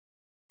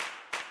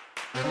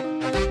Hey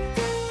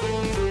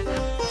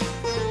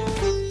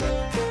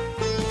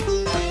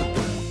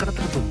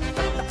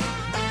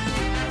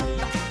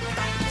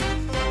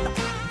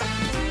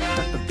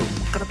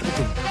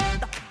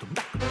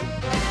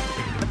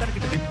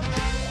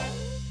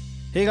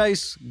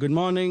guys, good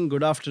morning,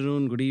 good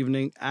afternoon, good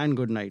evening, and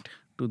good night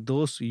to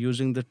those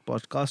using the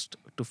podcast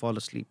to fall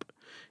asleep.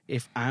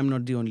 If I'm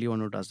not the only one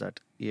who does that.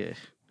 Yeah.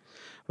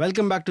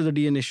 Welcome back to the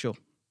DNA show.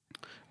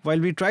 While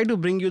we try to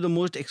bring you the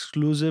most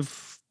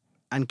exclusive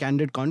and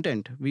candid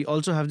content, we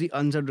also have the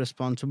unsaid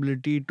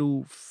responsibility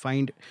to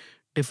find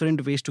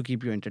different ways to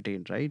keep you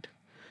entertained, right?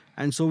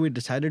 And so we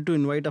decided to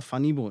invite a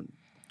funny bone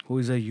who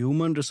is a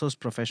human resource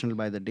professional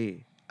by the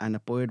day and a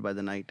poet by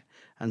the night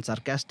and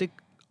sarcastic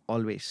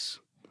always.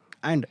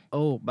 And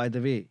oh, by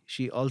the way,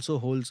 she also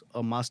holds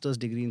a master's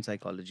degree in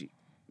psychology.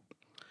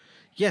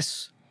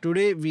 Yes,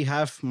 today we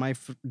have my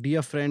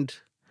dear friend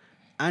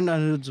and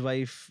Anirudh's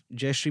wife,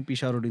 Jayashree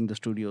Pisharod in the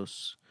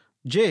studios.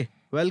 Jay,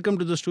 welcome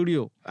to the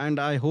studio, and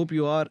I hope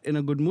you are in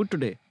a good mood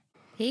today.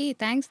 Hey,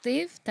 thanks,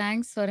 Dave.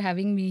 Thanks for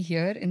having me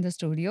here in the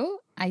studio.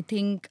 I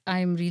think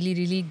I'm really,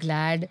 really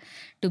glad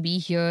to be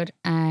here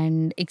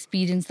and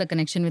experience the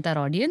connection with our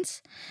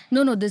audience.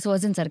 No, this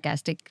wasn't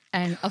sarcastic.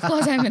 And of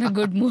course, I'm in a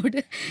good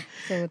mood.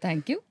 So,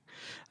 thank you.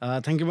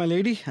 Thank you, my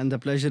lady, and the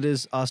pleasure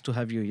is ours to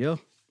have you here.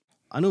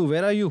 Anu,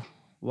 where are you?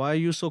 Why are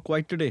you so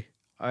quiet today?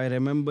 I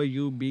remember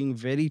you being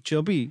very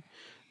chirpy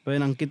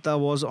when Ankita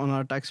was on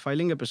our tax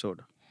filing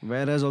episode.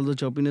 Where has all the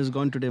chirpiness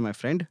gone today, my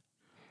friend?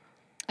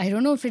 I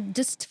don't know if it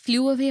just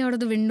flew away out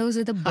of the windows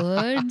with the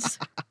birds.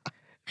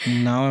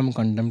 Now I'm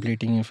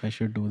contemplating if I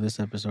should do this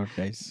episode,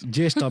 guys.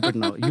 Jay, stop it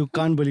now. You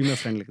can't bully my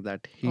friend like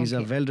that. He's a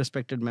Okay. well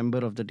respected member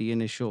of the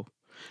DNA show.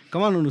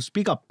 Come on, Anu,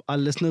 speak up. Our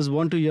listeners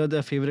want to hear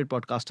their favorite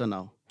podcaster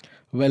now.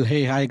 Well,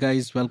 hey, hi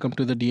guys, welcome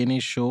to the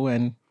DNA show.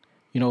 And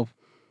you know,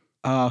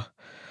 uh,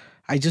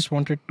 I just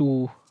wanted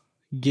to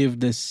give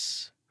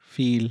this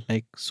feel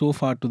like so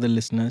far to the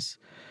listeners.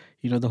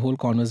 The whole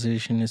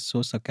conversation is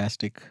so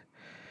sarcastic.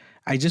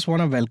 I just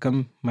want to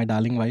welcome my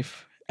darling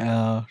wife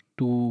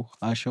to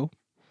our show,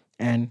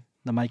 and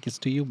the mic is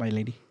to you, my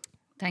lady.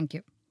 Thank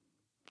you.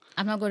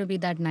 I'm not going to be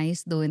that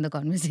nice, though, in the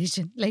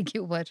conversation like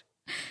you were.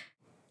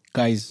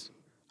 Guys,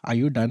 are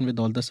you done with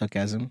all the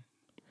sarcasm?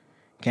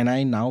 Can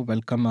I now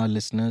welcome our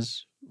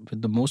listeners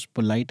with the most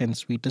polite and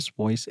sweetest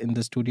voice in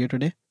the studio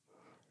today?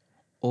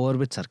 Over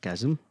with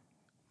sarcasm.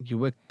 You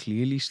were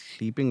clearly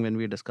sleeping when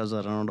we discussed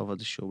the runout of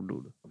the show,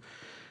 dude.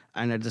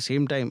 And at the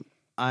same time,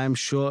 I am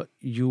sure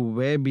you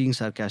were being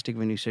sarcastic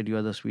when you said you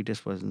are the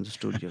sweetest person in the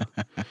studio.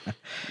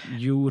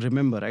 You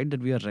remember, right,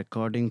 that we are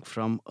recording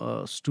from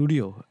a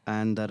studio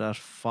and there are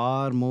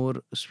far more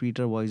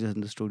sweeter voices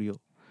in the studio.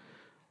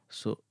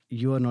 So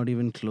you are not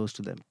even close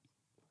to them.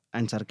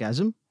 And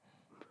sarcasm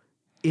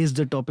is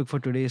the topic for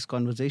today's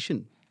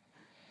conversation.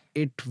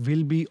 It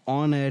will be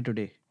on air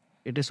today.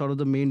 It is sort of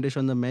the main dish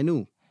on the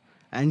menu.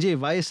 Anjay,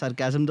 why is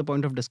sarcasm the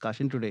point of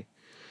discussion today?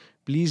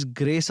 Please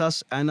grace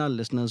us and our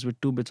listeners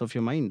with two bits of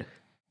your mind.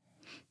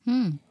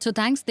 So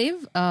thanks,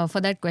 Dave,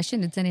 for that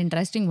question. It's an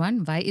interesting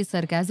one. Why is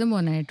sarcasm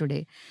on air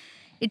today?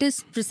 It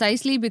is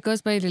precisely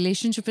because my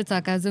relationship with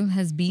sarcasm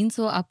has been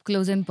so up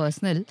close and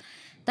personal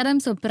that I'm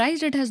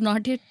surprised it has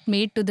not yet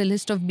made to the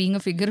list of being a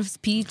figure of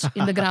speech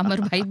in the grammar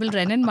Bible,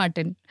 Renan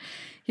Martin.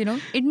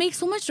 It makes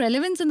so much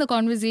relevance in the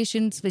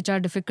conversations which are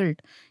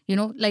difficult,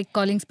 like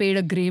calling spade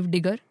a grave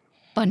digger,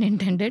 pun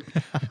intended.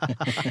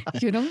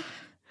 you know,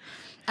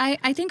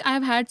 I think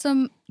I've had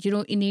some,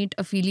 innate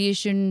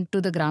affiliation to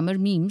the grammar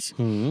memes.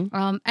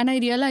 And I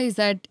realize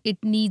that it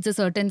needs a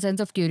certain sense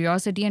of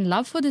curiosity and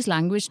love for this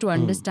language to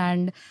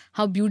understand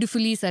how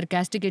beautifully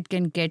sarcastic it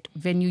can get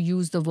when you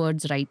use the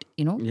words right.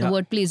 The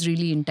wordplay is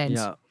really intense.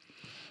 Yeah.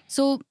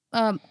 So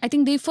I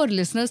think for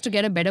listeners to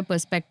get a better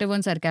perspective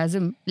on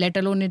sarcasm, let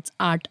alone its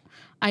art,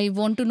 I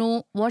want to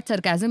know what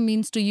sarcasm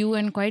means to you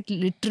and quite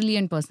literally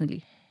and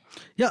personally.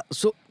 Yeah,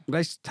 so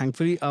guys,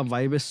 thankfully our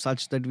vibe is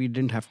such that we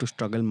didn't have to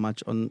struggle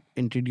much on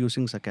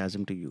introducing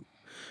sarcasm to you.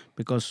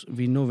 Because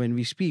we know when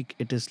we speak,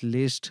 it is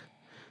laced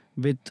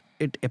with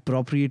it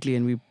appropriately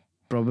and we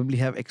probably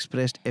have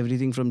expressed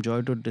everything from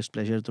joy to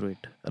displeasure through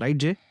it. Right,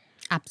 Jay?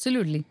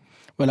 Absolutely.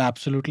 Well,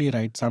 absolutely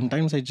right.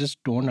 Sometimes I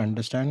just don't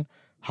understand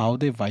how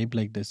they vibe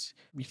like this.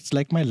 It's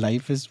like my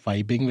life is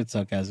vibing with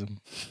sarcasm.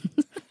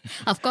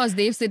 Of course,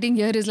 Dave sitting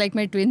here is like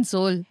my twin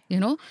soul.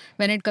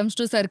 When it comes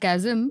to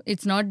sarcasm,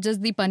 it's not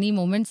just the punny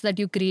moments that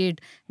you create,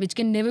 which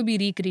can never be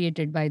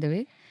recreated, by the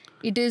way.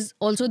 It is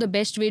also the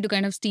best way to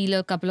kind of steal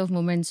a couple of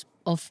moments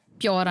of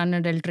pure,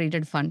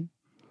 unadulterated fun.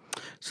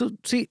 So,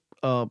 see,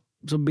 so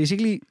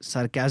basically,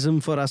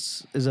 sarcasm for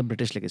us is a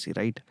British legacy,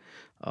 right?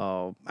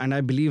 And I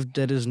believe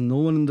there is no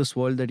one in this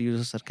world that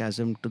uses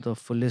sarcasm to the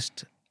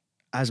fullest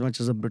as much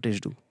as the British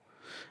do.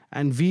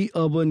 And we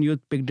urban youth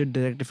picked it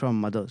directly from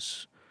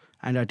mothers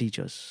and our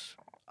teachers.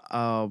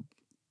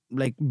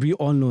 Like we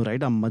all know,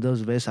 right? Our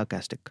mothers were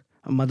sarcastic.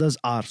 Our mothers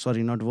are,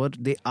 sorry, not were,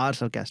 they are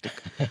sarcastic.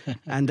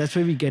 And that's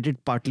where we get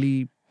it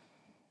partly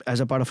as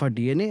a part of our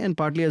DNA and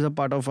partly as a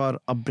part of our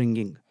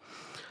upbringing.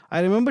 I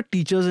remember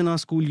teachers in our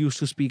school used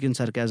to speak in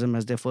sarcasm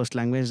as their first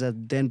language,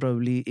 and then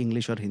probably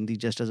English or Hindi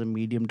just as a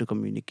medium to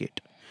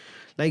communicate.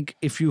 Like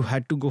if you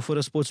had to go for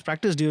a sports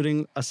practice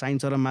during a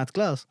science or a math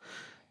class,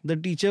 the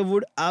teacher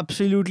would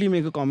absolutely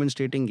make a comment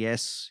stating,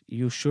 "Yes,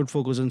 you should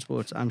focus on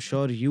sports. I'm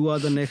sure you are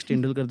the next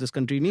Tendulkar this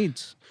country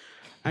needs."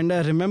 And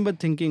I remember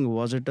thinking,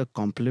 was it a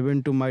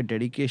compliment to my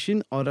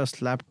dedication or a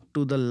slap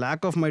to the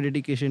lack of my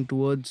dedication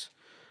towards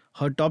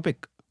her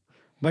topic?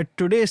 But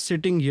today,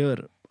 sitting here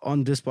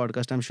on this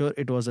podcast, I'm sure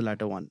it was the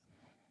latter one.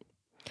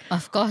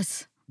 Of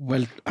course.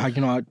 Well,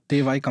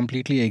 Dev, I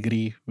completely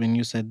agree when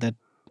you said that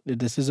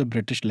this is a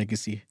British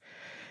legacy.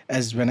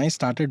 As when I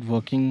started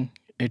working,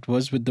 it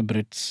was with the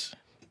Brits.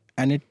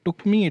 And it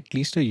took me at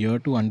least a year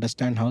to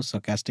understand how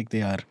sarcastic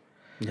they are.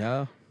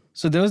 Yeah.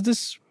 So there was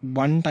this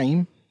one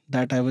time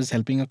that I was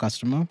helping a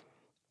customer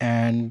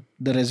and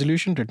the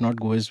resolution did not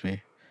go his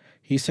way.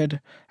 He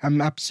said,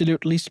 "I'm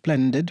absolutely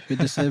splendid with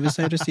the service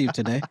I received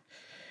today."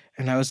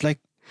 And I was like,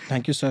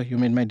 "Thank you, sir.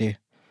 You made my day."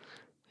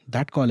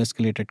 That call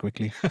escalated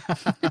quickly.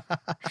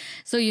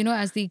 So,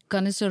 as the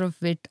connoisseur of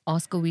wit,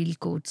 Oscar Wilde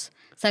quotes,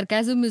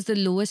 sarcasm is the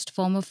lowest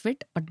form of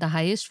wit, but the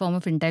highest form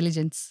of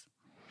intelligence.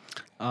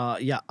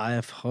 Yeah, I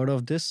have heard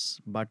of this,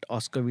 but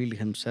Oscar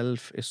Wilde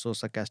himself is so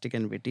sarcastic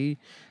and witty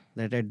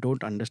that I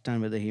don't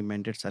understand whether he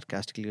meant it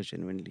sarcastically or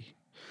genuinely.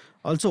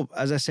 Also,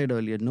 as I said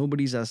earlier,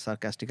 nobody's as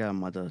sarcastic as our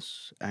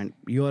mothers, and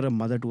you are a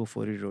mother to a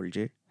 4-year-old,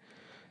 Jay.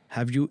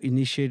 Have you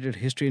initiated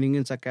his training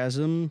in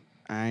sarcasm?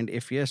 And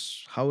if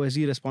yes, how has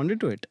he responded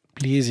to it?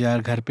 Please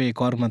यार घर पे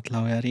एक और मत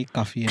लाओ यार, एक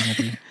काफी है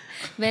मेरे लिए.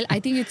 Well, I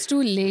think it's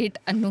too late,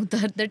 Anu.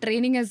 The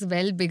training has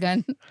well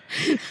begun.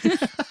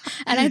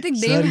 And I think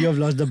Sir, they you have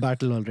lost the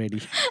battle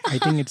already. I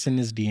think it's in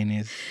his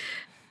DNAs.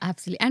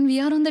 absolutely. And we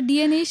are on the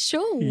DNA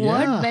show.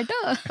 What Yeah.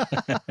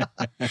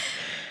 better?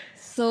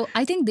 So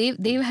I think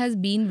Dave has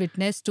been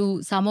witness to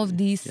some of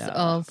these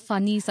Yeah.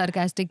 funny,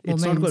 sarcastic It's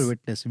moments. not called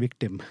witness,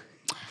 victim.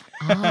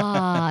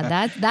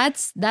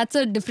 That's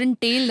a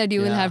different tale that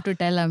you will Yeah. have to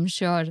tell, I'm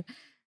sure.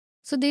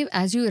 So Dave,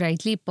 as you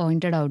rightly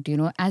pointed out,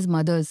 as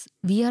mothers,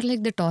 we are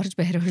like the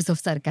torchbearers of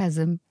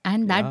sarcasm,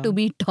 and that Yeah. to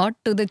be taught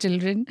to the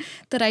children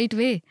the right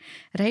way,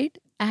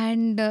 right?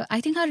 And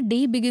I think our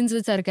day begins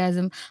with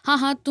sarcasm.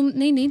 हाँ तुम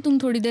नहीं तुम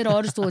थोड़ी देर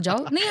और सो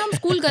जाओ. नहीं हम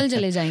school कल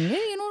चले जाएंगे.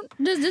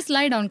 Just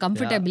lie down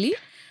comfortably.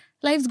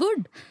 Life's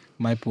good.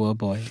 My poor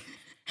boy.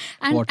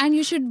 And What? and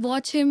you should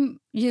watch him,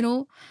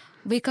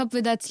 wake up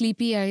with that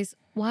sleepy eyes.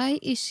 Why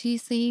is she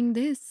saying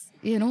this?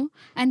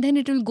 And then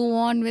it will go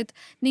on with,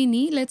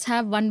 Nini, let's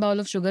have 1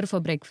 bowl of sugar for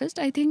breakfast.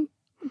 I think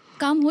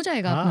काम हो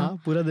जाएगा अपना.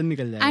 हाँ, पूरा दिन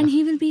निकल जाएगा. And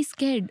he will be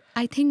scared.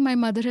 I think my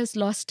mother has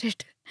lost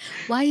it.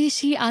 Why is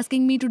she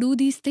asking me to do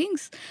these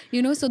things?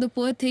 So the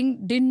poor thing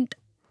didn't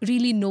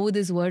really know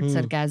this word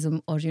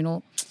sarcasm, or,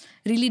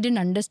 really didn't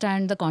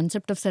understand the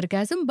concept of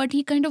sarcasm, but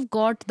he kind of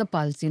got the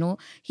pulse,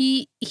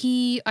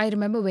 I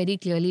remember very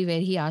clearly where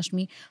he asked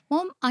me,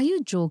 Mom, are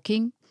you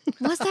joking?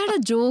 Was that a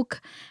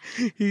joke?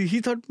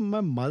 He thought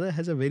my mother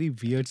has a very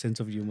weird sense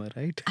of humor,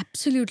 right?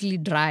 Absolutely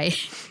dry.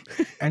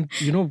 And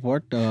you know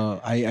what?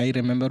 I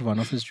remember one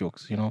of his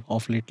jokes.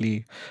 Off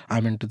lately,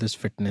 I'm into this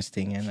fitness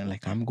thing, and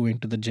like I'm going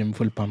to the gym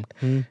full pumped.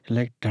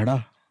 Like,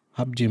 Dada,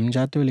 आप gym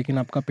जाते हो लेकिन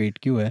आपका पेट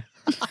क्यों है?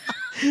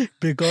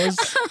 Because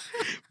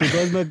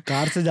मैं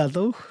car से जाता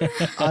हूँ,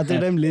 आते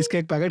टाइम लेस का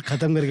एक पैकेट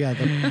खत्म करके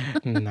आता हूँ.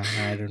 Nah,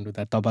 I don't do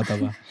that.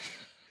 Taba.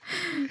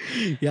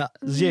 Yeah,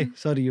 Jay,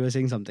 sorry, you were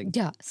saying something.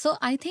 Yeah. So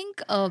I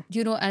think,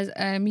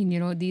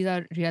 these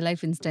are real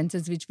life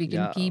instances which we can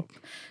Yeah. keep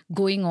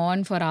going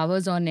on for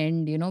hours on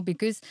end,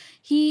 because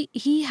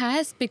he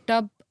has picked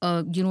up,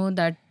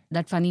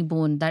 that funny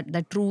bone,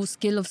 that true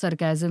skill of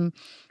sarcasm,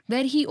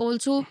 where he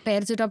also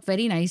pairs it up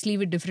very nicely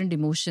with different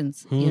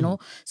emotions,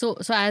 So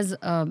as,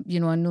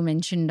 Anu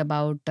mentioned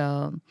about,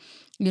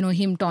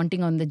 him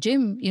taunting on the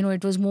gym,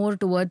 it was more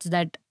towards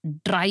that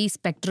dry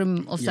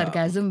spectrum of Yeah.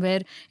 sarcasm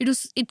where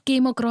it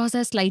came across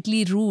as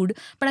slightly rude.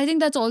 But I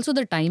think that's also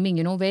the timing,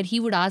 where he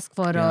would ask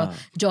for Yeah.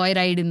 a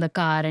joyride in the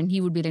car and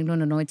he would be like,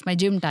 no, it's my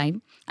gym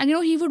time. And,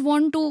 he would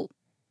want to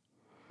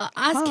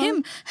ask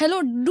him,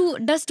 hello,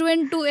 does 2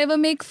 and 2 ever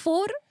make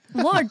 4?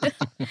 What?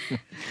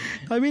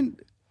 I mean,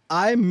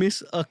 I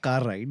miss a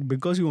car ride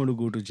because you want to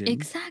go to gym.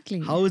 Exactly.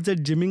 How is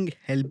that gymming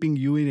helping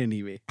you in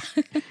any way?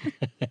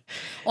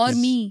 Or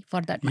me,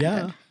 for that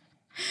matter.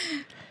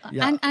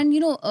 Yeah.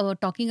 And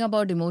talking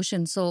about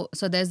emotions, so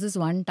there's this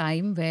one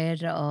time where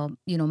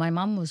my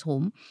mom was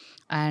home,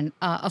 and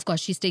of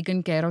course she's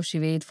taken care of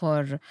Shived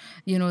for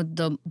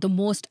the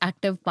most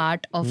active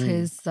part of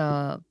his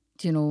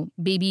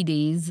baby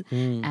days,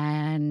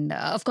 and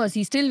of course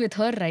he's still with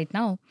her right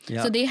now.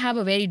 Yeah. So they have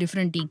a very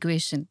different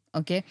equation,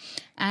 okay?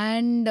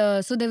 And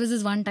so there was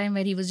this one time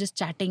where he was just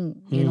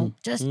chatting,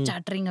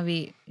 chattering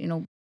away,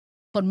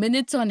 for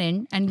minutes on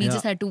end, and we Yeah.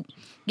 just had to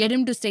get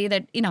him to say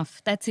that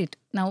enough, that's it,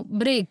 now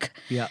break.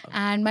 Yeah.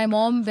 And my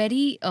mom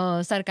very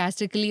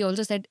sarcastically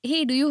also said,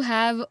 hey, do you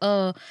have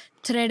a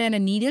thread and a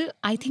needle?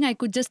 I think I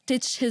could just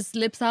stitch his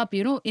lips up,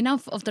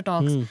 enough of the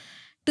talks.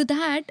 To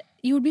that,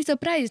 you would be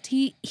surprised.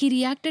 He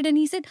reacted and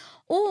he said,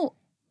 oh,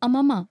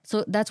 Amama.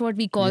 So that's what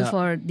we call Yeah.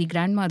 for the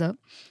grandmother.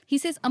 He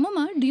says,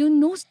 Amama, do you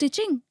know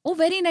stitching? Oh,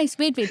 very nice.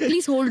 Wait,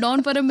 please hold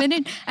on for a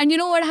minute. And you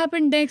know what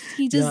happened next?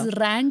 He just Yeah.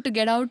 ran to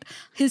get out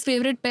his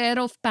favorite pair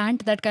of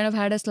pant that kind of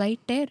had a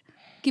slight tear.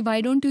 Ki,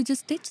 why don't you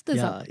just stitch this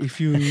Yeah, up? if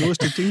you know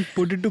stitching,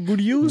 put it to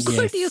good use.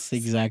 Good Yes, use.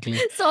 exactly.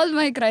 Solve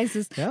my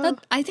crisis. Yeah.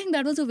 I think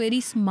that was a very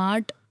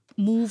smart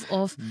move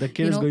of, The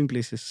kid you is know, going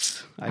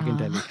places. I can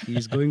tell you.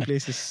 He's going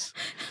places.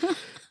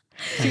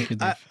 Thank you,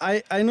 I,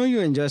 Dev. I know you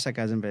enjoy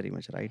sarcasm very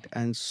much, right?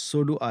 And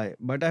so do I.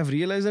 But I've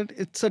realized that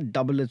it's a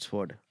double-edged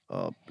sword.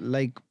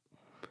 Like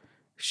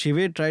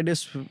Shive tried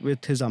this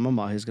with his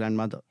amama, his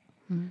grandmother.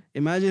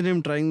 Imagine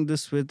him trying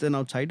this with an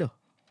outsider.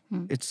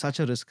 It's such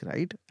a risk,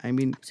 right? I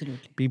mean,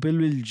 absolutely. people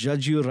will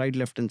judge you right,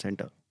 left, and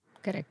center.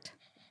 Correct.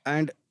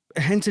 And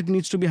hence it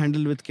needs to be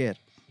handled with care.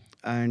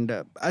 And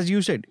as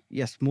you said,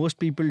 yes, most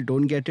people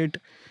don't get it.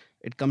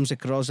 It comes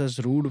across as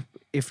rude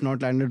if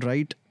not landed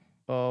right.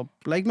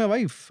 Like my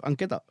wife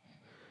Ankita,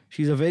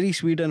 she's a very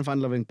sweet and fun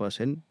loving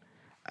person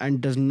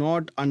and does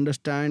not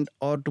understand,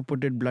 or to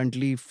put it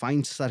bluntly,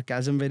 finds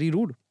sarcasm very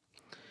rude.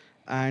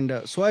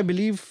 And so I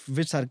believe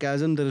with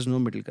sarcasm there is no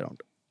middle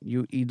ground.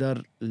 You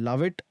either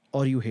love it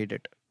or you hate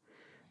it.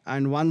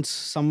 And once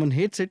someone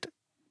hates it,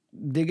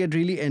 they get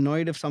really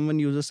annoyed if someone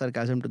uses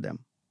sarcasm to them.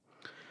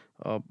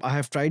 I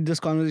have tried this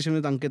conversation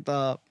with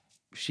Ankita.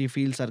 She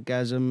feels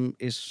sarcasm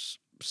is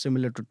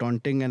similar to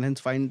taunting and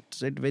hence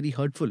finds it very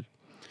hurtful.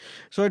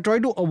 So I try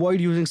to avoid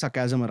using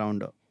sarcasm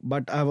around her.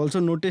 But I've also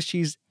noticed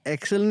she's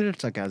excellent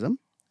at sarcasm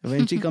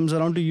when she comes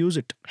around to use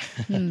it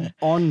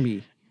on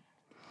me.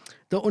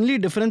 The only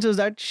difference is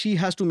that she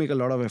has to make a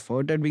lot of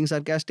effort at being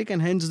sarcastic, and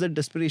hence the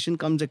desperation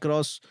comes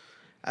across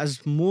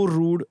as more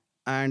rude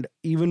and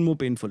even more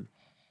painful.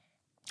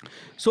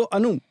 So,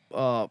 Anu,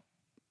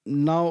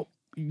 now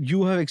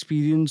you have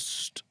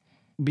experienced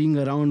being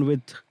around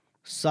with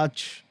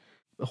such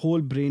whole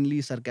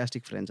brainly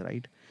sarcastic friends,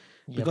 right?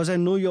 Yep. Because I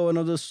know you're one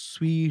of those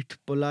sweet,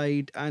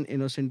 polite, and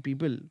innocent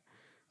people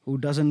who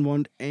doesn't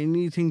want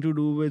anything to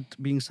do with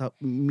being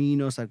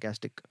mean or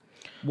sarcastic.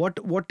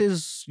 What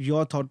is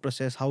your thought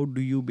process? How do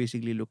you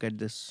basically look at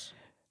this?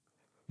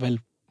 Well,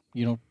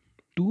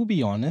 to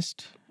be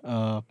honest,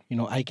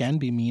 I can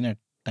be mean at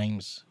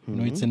times.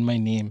 It's in my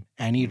name,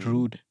 Annie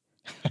Rude.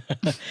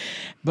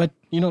 But,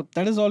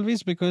 that is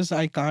always because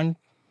I can't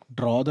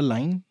draw the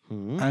line.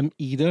 I'm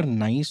either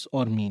nice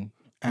or mean.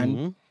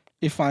 And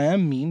if I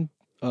am mean,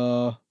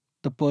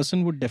 the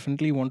person would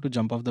definitely want to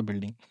jump off the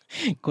building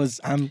because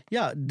I'm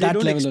Yeah, they that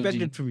don't level of expect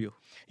G. it from you.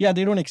 Yeah,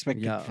 they don't expect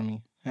Yeah. it from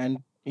me.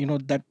 And,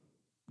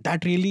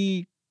 that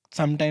really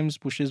sometimes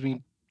pushes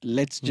me,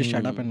 let's just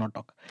shut up and not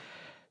talk.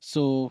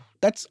 So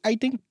that's, I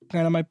think,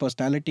 kind of my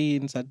personality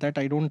in such that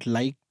I don't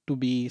like to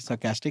be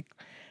sarcastic,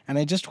 and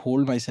I just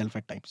hold myself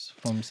at times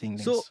from saying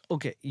things. So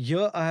okay,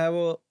 here I have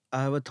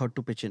a thought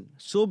to pitch in.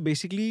 So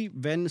basically,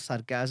 when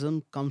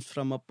sarcasm comes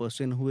from a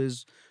person who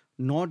is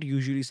not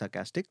usually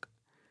sarcastic,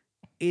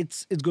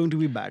 it's going to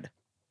be bad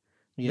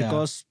yeah,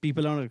 because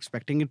people are not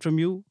expecting it from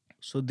you,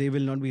 so they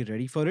will not be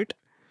ready for it.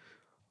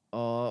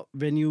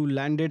 When you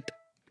land it,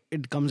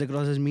 it comes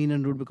across as mean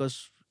and rude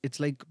because it's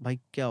like, भाई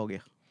क्या हो गया?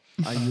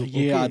 Are you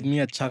ये okay? आदमी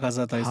अच्छा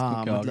खासा था, इसको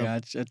हाँ, क्या हो मतलब, गया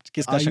आज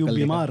किसका Are you शक्ल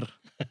देखा? बीमार?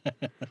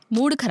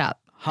 Mood kharab.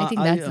 I हाँ, think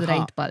are that's you- the हाँ.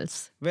 right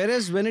pulse.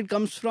 Whereas when it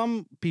comes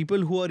from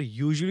people who are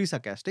usually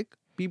sarcastic,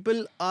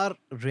 people are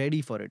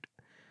ready for it.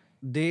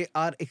 They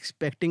are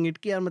expecting it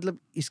कि यार मतलब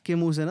इसके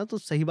मुंह से ना तो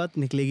सही बात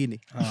निकलेगी नहीं.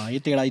 हाँ, ये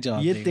टेढ़ा ही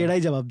जवाब ये देगा. टेढ़ा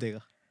ही जवाब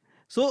देगा.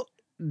 So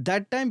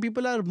that time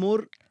people are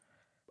more,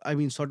 I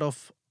mean, sort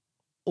of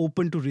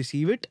open to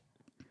receive it.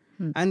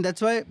 And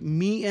that's why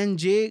me and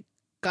Jay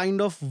kind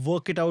of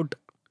work it out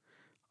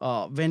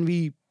when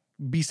we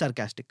be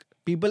sarcastic.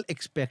 People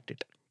expect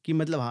it. कि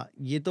मतलब हाँ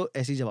ये तो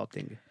ऐसे ही जवाब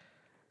देंगे.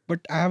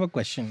 But I have a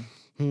question.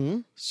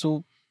 So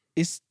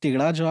is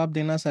टेढ़ा जवाब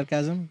देना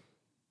sarcasm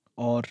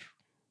or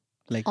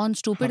like On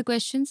stupid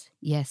questions,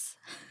 yes.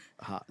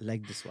 हाँ,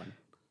 like this one.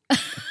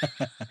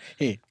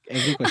 hey,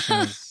 every question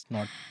is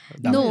not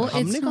dumb. No,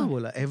 हमने it's कहाँ not.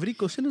 बोला? Every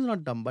question is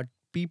not dumb, but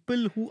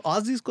people who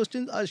ask these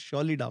questions are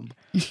surely dumb.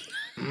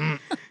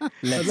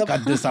 Let's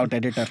cut this out,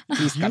 editor.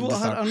 Please cut You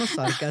this are out. on a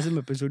sarcasm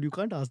episode. You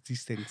can't ask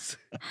these things.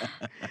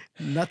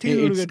 Nothing Hey,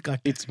 is going to get cut.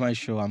 it's my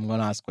show. I'm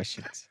gonna ask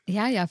questions.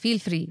 Yeah, feel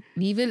free.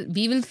 We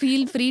will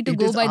feel free to It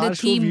go is by our the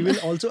show. theme. We will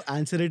also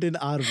answer it in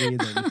our way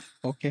then.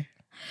 Okay.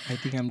 I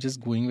think I'm just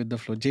going with the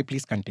flow. Jay,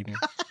 please continue.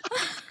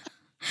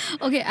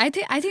 Okay, I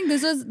think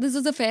this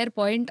was a fair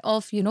point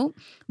of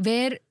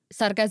where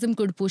sarcasm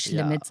could push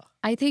Yeah. limits.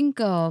 I think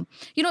I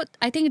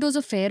think it was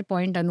a fair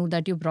point, Anu,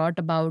 that you brought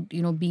about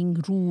being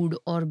rude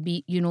or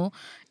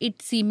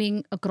it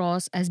seeming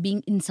across as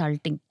being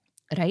insulting,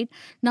 right?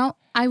 Now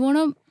I want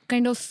to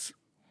kind of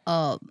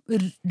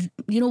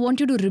want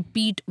you to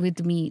repeat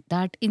with me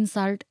that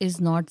insult is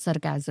not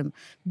sarcasm.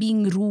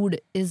 Being rude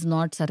is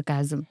not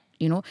sarcasm.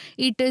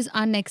 It is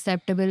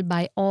unacceptable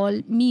by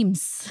all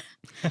memes,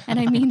 and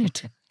I mean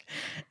it.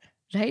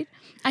 Right?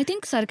 I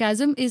think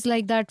sarcasm is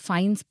like that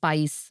fine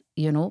spice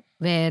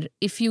where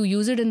if you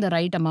use it in the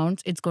right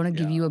amounts, it's going to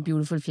give you a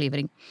beautiful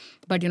flavoring.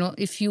 But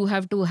if you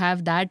have to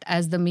have that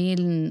as the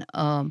main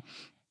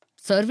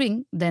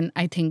serving, then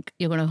I think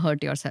you're going to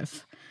hurt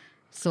yourself.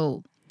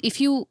 So if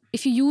you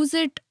use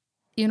it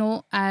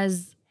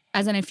as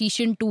an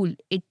efficient tool,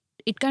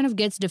 it kind of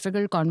gets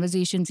difficult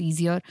conversations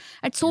easier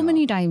at so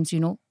many times.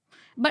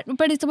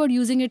 But it's about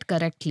using it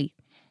correctly.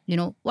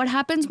 What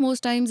happens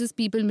most times is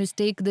people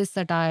mistake this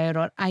satire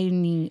or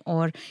irony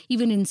or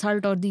even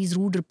insult or these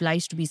rude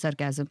replies to be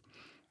sarcasm,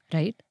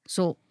 right?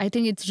 So I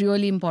think it's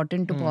really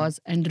important to pause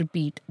and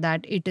repeat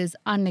that it is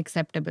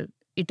unacceptable.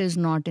 It is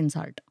not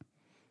insult.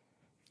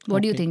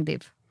 What do you Okay. think,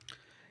 Dave?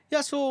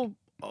 Yeah, so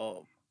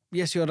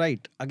yes, you're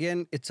right.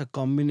 Again, it's a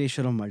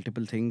combination of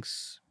multiple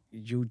things.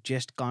 You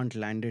just can't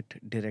land it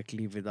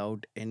directly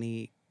without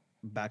any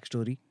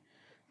backstory.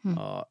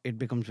 It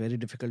becomes very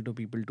difficult to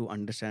people to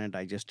understand and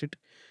digest it.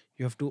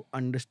 You have to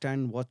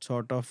understand what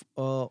sort of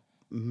a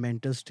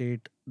mental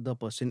state the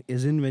person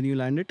is in when you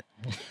land it.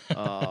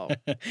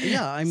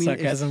 Yeah, I mean,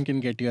 Sarcasm if can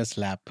get you a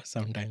slap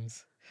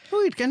sometimes.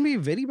 oh, it can be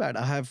very bad.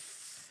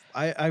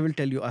 I will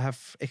tell you, I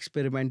have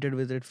experimented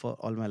with it for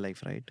all my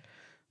life, right?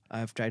 I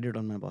have tried it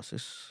on my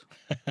bosses.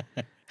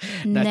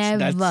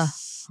 Never.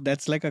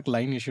 That's like a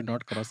line you should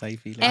not cross, I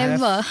feel.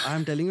 Ever.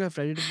 I'm telling you, I've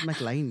tried it with my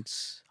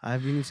clients. I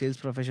have been in sales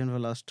profession for the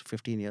last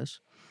 15 years.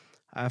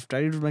 I've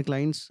tried it with my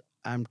clients.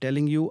 I'm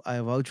telling you, I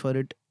vouch for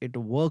it. It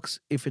works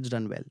if it's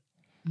done well.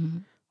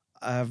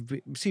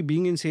 Mhm. See,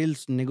 being in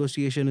sales,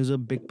 negotiation is a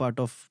big part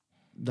of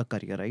the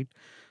career, right?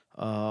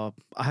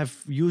 I have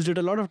used it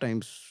a lot of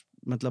times.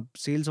 मतलब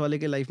sales वाले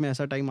के life में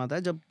ऐसा time आता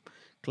है जब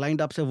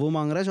client आपसे वो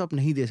मांग रहा है जो आप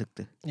नहीं दे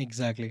सकते,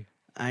 Exactly.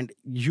 and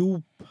you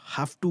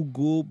have to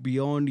go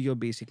beyond your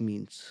basic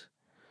means.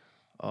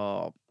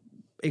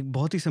 एक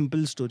बहुत ही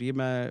सिंपल स्टोरी है,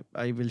 मैं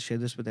I will share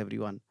this with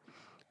everyone.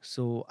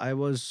 So I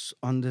was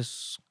on this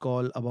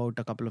call about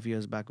a couple of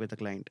years back with a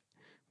client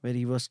where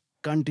he was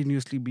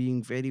continuously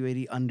being very,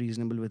 very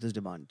unreasonable with his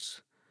demands.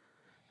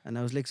 And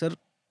I was like, sir,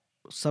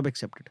 सब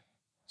accepted.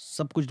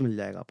 सब कुछ मिल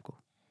जाएगा आपको.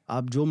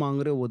 आप जो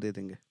मांग रहे हो वो दे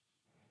देंगे.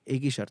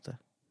 एक ही शर्त है.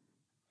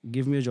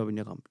 Give me a job in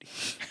your company.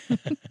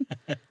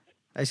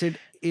 I said,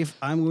 if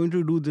I'm going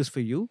to do this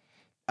for you,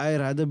 I'd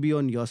rather be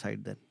on your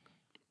side then.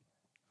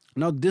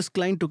 Now this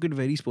client took it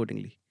very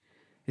sportingly.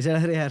 He said,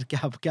 अरे यार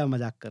क्या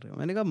मजाक कर रहे हो?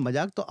 मैंने कहा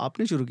मजाक तो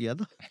आपने शुरू किया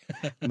था.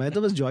 मैं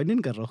तो बस ज्वाइन इन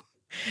कर रहा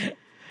हूँ.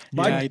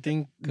 But Yeah, I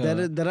think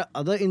there are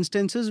other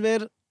instances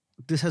where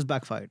this has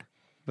backfired,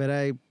 where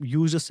I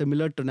used a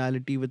similar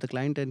tonality with the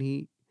client and he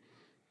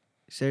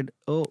said,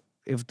 oh,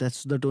 if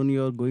that's the tone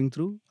you're going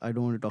through, I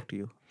don't want to talk to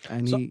you.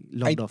 And so he I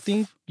logged off.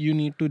 think you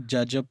need to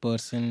judge a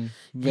person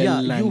well Yeah,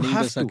 you landing the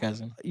have to.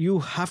 sarcasm. You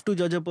have to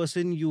judge a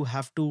person. You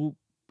have to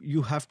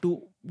Feel have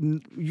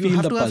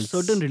the to have pulse.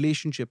 certain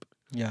relationship.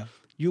 Yeah.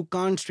 You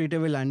can't straight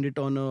away land it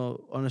on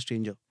a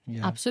stranger.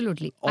 Yeah.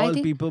 Absolutely. I All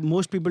think,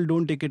 most people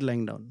don't take it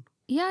lying down.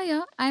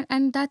 yeah.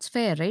 And that's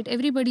fair, right?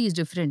 Everybody is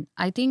different.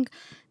 I think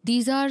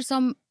these are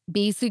some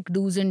basic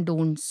do's and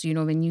don'ts,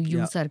 when you use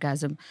Yeah.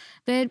 sarcasm,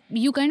 where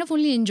you kind of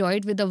only enjoy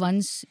it with the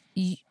ones,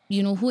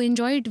 who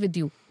enjoy it with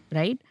you,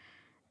 right?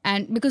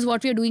 And because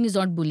what we are doing is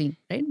not bullying,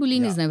 right?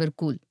 Bullying is Yeah. never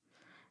cool.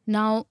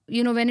 Now,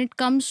 when it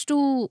comes to,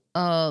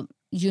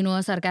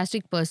 a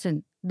sarcastic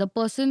person, the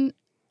person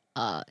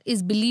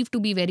is believed to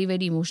be very,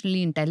 very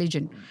emotionally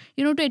intelligent,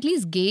 to at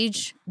least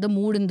gauge the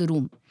mood in the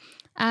room.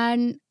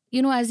 And,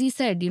 as he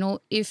said,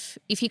 if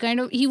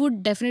he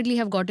would definitely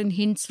have gotten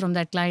hints from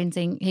that client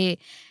saying, hey,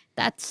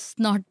 that's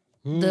not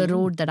the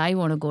road that I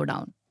want to go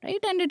down.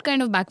 Right. And it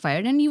kind of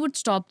backfired and he would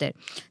stop there.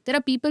 There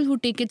are people who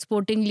take it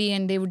sportingly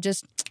and they would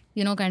just,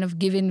 kind of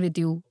give in with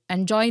you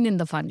and join in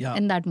the fun Yeah.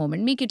 in that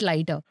moment, make it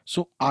lighter.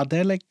 So are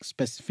there like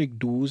specific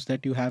do's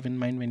that you have in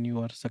mind when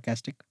you are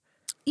sarcastic?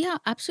 Yeah,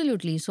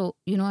 absolutely. So,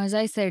 as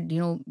I said,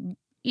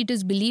 it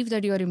is believed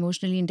that you are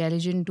emotionally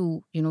intelligent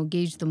to,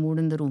 gauge the mood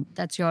in the room.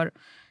 That's your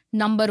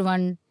number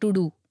one to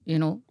do,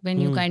 when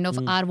you kind of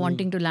are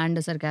wanting to land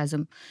a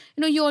sarcasm.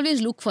 You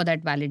always look for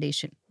that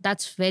validation.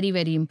 That's very,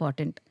 very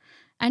important.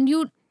 And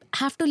you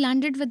have to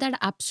land it with that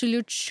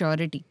absolute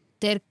surety.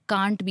 There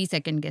can't be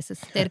second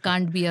guesses. There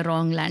can't be a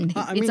wrong landing.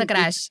 I It's mean, a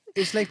crash.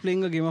 It's like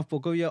playing a game of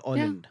poker. You're all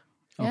Yeah. in.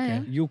 Yeah,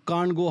 yeah. You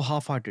can't go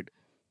half-hearted.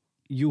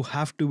 You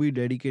have to be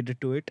dedicated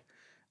to it.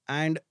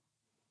 And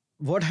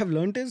what I've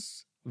learned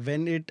is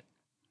when it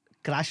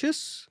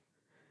crashes,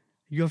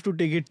 you have to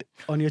take it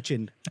on your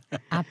chin.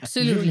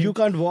 Absolutely. You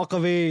can't walk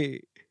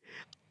away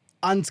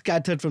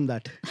unscattered from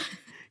that.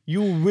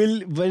 You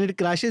will, when it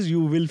crashes, you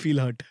will feel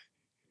hurt.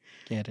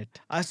 Get it.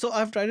 So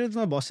I've tried it with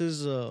my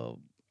bosses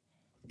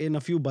in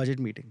a few budget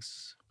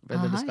meetings where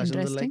the discussions are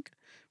interesting.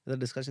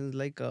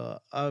 like,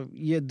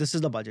 yeah, this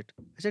is the budget.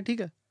 I said,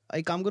 ठीक है,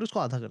 एक काम करो, इसको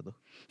आधा कर दो.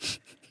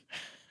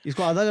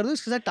 इसको आधा कर दो,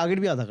 इसके साथ टारगेट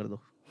भी आधा कर दो.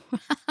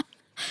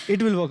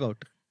 It will work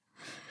out.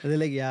 They're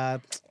like, yeah,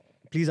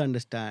 please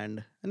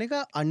understand. मैंने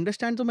कहा,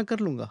 understand तो मैं कर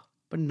लूँगा,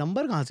 पर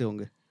number कहाँ से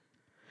होंगे?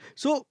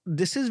 So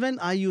this is when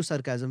I use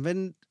sarcasm,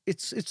 when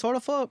it's sort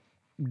of a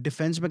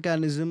defense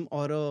mechanism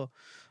or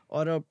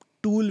a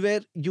tool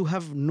where you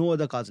have no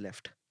other cards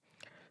left.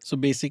 So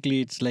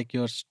basically, it's like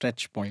your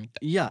stretch point.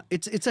 Yeah,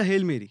 it's a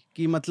Hail Mary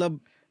कि मतलब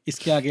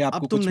इसके आगे आपको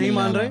अब तुम कुछ नहीं मिलने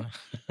मान वाला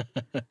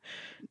रहे?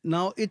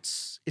 Now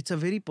it's a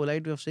very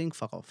polite way of saying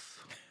fuck off.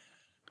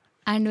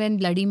 And when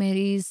Bloody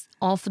Mary is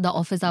off the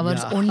office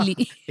hours Yeah.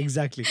 only.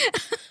 Exactly.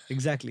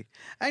 Exactly.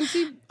 And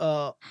see,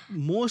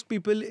 most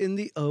people in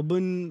the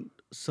urban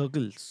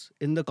circles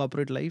in the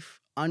corporate life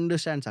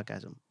understand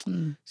sarcasm.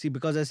 Mm. See,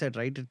 because I said,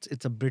 right,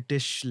 it's a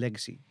British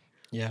legacy.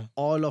 Yeah.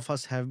 All of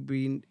us have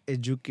been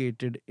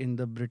educated in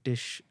the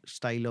British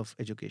style of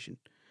education.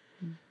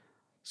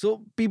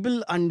 So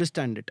people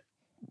understand it.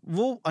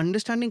 वो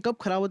understanding कब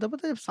खराब होता है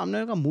पता है? जब सामने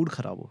वाले का मूड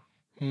खराब हो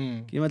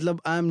Hmm. कि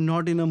मतलब I am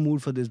not in a mood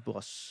for this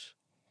boss,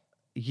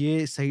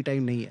 ये सही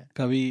टाइम नहीं है.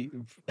 कभी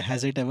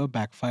has it ever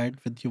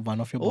backfired with you,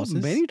 one of your Oh,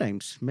 bosses? many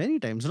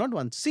times, not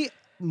once. See,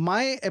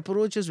 my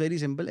approach is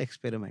very simple: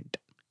 experiment.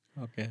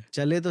 Okay.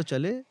 चले तो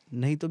चले,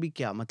 नहीं तो भी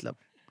क्या मतलब.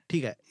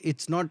 ठीक है,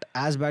 it's not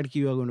as bad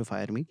कि you are going to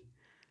fire me.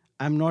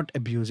 I'm not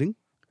abusing.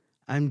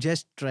 I'm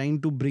just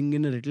trying to bring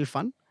in a little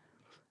fun.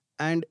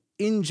 And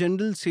in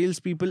general,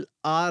 salespeople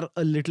are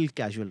a little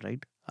casual,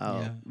 right?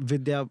 Yeah.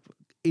 With their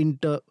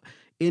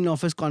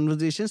in-office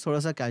conversations, थोड़ा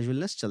सा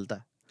casualness चलता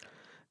है.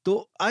 So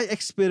I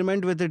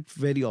experiment with it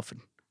very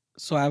often.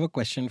 So I have a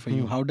question for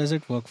you. How does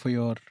it work for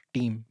your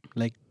team?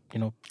 Like,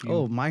 you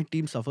Oh, my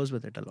team suffers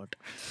with it a lot.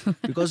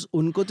 Because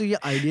उनको तो ये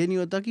idea नहीं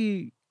होता कि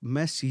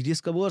मैं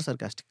serious कब हूँ और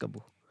sarcastic कब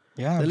हूँ.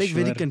 yeah, They're I'm like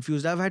very sure.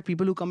 confused. I've had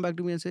people who come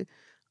back to me and say,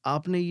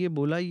 आपने ये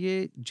बोला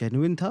ये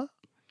genuine था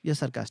या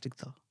sarcastic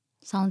था?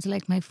 Sounds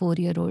like my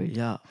 4-year-old.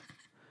 Yeah.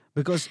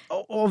 Because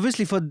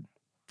obviously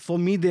for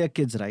me they are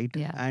kids, right?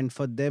 Yeah. And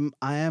for them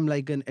I am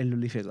like an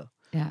elderly figure.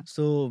 Yeah.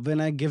 So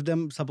when I give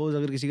them, suppose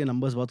अगर किसी के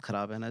numbers बहुत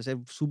खराब है and I say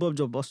superb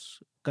job boss,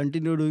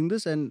 continue doing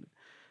this and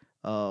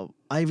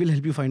I will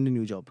help you find a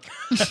new job.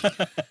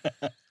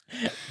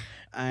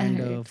 And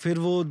Right. फिर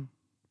वो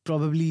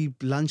probably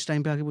lunch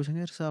time पे आके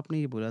पूछेंगे सर आपने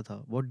ये बोला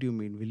था, what do you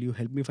mean, will you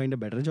help me find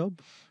a better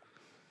job?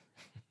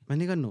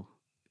 मैंने कहा no,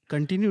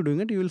 continue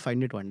doing it, you will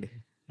find it one day.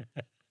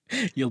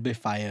 You'll be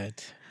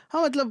fired.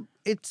 हाँ मतलब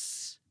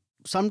it's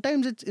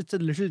sometimes it's a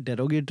little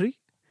derogatory.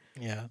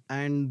 Yeah.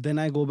 And then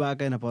I go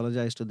back and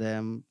apologize to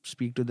them,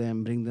 speak to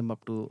them, bring them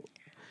up to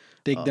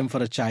Take them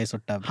for a chai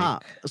sotta break. हाँ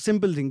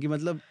simple thing कि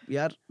मतलब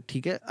यार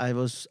ठीक है I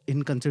was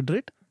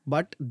inconsiderate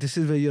but this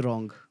is where you're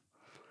wrong.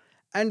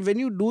 And when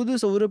you do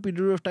this over a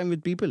period of time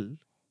with people,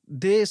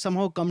 they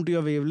somehow come to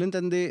your wavelength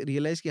and they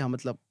realize कि हाँ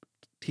मतलब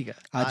ठीक है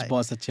आज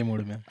बॉस अच्छे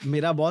mood में.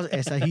 मेरा boss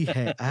ऐसा ही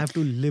है, I have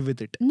to live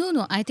with it.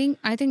 No, I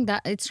think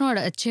that it's not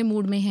अच्छे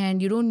mood में है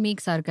and you don't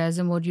make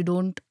sarcasm or you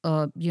don't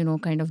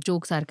kind of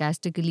joke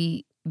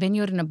sarcastically when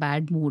you're in a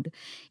bad mood.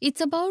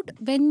 It's about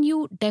when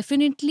you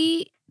definitely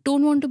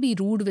don't want to be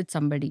rude with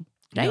somebody,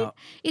 right? Yeah.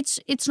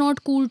 It's not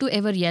cool to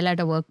ever yell at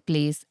a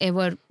workplace,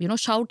 ever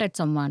shout at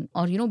someone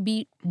or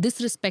be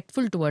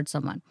disrespectful towards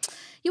someone.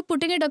 You're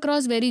putting it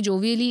across very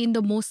jovially in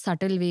the most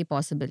subtle way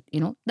possible.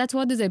 That's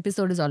what this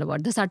episode is all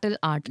about, the subtle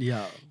art.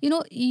 Yeah.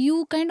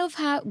 You kind of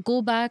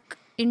go back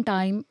in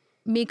time,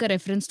 make a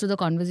reference to the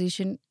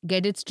conversation,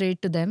 get it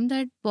straight to them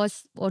that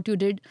was what you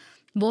did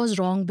was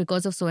wrong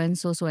because of so and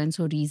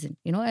so reason.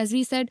 As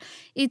we said,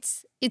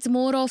 it's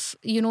more of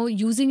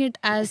using it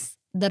as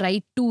the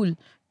right tool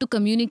to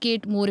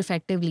communicate more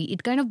effectively.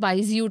 It kind of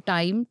buys you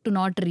time to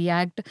not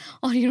react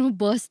or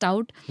burst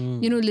out.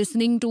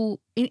 Listening to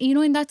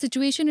in that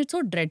situation, it's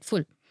so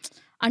dreadful.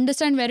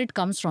 Understand where it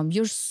comes from.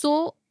 You're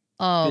so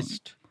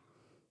Pissed.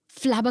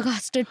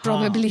 flabbergasted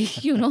probably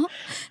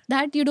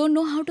that you don't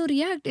know how to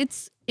react.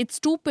 It's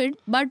stupid,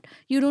 but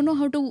you don't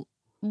know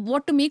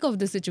what to make of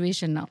the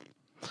situation now.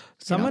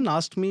 Someone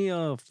asked me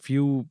a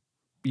few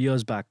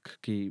years back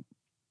कि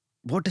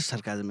what is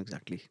sarcasm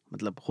exactly?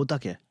 मतलब होता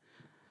क्या है?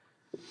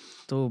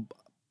 So,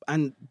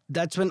 and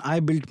that's when I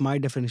built my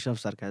definition of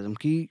sarcasm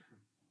कि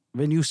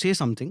when you say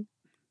something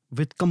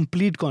with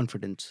complete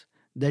confidence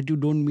that you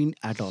don't mean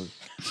at all.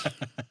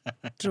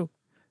 True.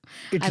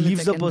 It I would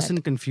leaves the second person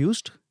that.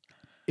 confused.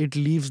 It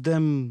leaves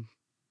them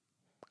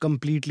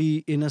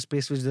completely in a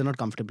space which they're not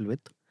comfortable with.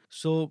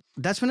 So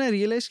that's when I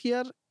realized कि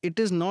यार it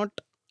is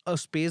not a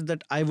space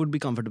that I would be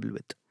comfortable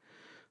with.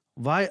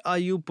 Why are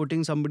you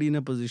putting somebody in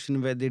a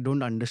position where they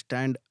don't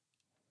understand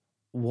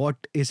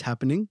what is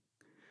happening?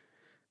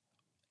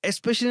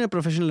 Especially in a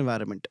professional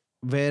environment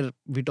where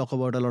we talk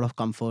about a lot of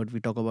comfort, we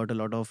talk about a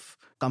lot of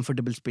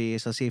comfortable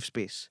space, a safe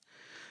space.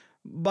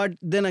 But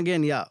then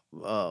again, we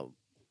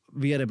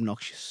are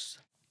obnoxious.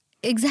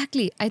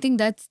 Exactly. I think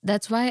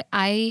that's why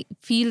I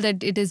feel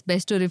that it is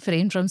best to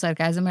refrain from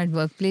sarcasm at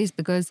workplace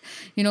because,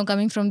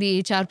 coming from the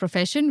HR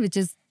profession, which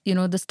is,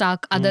 the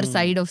stark other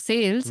side of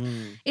sales,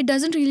 it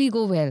doesn't really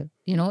go well.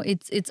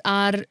 It's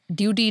our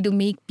duty to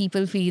make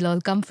people feel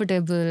all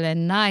comfortable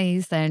and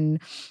nice and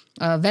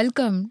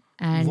welcome.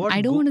 And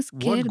I don't want to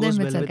scare what them goes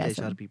with well with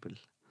sarcasm. HR people?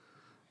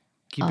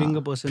 Keeping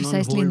a person on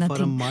Precisely hold for a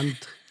nothing.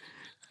 month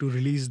to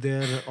release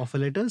their offer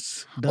letters.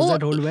 Does Oh,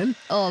 that hold well?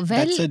 well,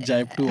 That's a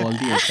jibe to all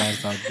the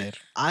HRs out there.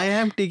 I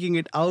am taking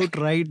it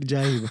outright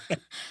jibe.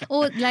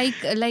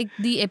 like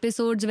the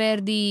episodes where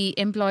the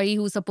employee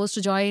who's supposed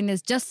to join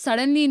is just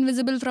suddenly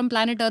invisible from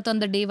planet Earth on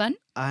the day one.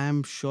 I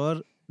am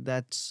sure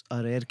that's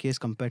a rare case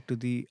compared to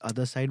the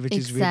other side, which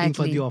is waiting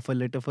for the Exactly. offer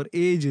letter for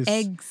ages.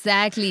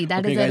 Exactly.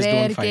 That Okay, is guys, a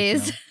don't rare fight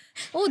case. now.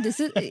 Oh, is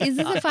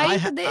this a I, fight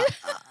ha- there?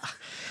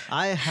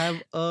 I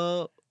have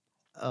a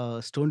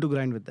stone to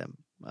grind with them.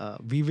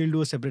 We will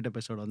do a separate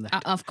episode on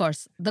that. Of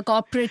course, the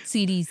corporate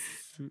series.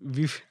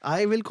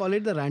 I will call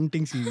it the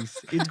ranting series.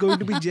 It's going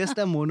to be just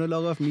a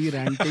monologue of me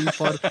ranting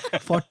for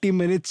 40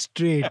 minutes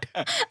straight.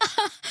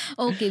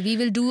 Okay, we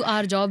will do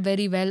our job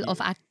very well of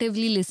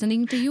actively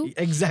listening to you,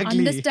 Exactly.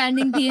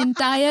 understanding the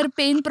entire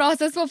pain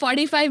process for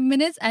 45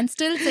 minutes and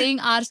still saying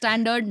our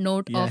standard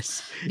note Yes.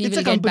 of we It's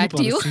will a get company back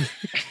to you. policy.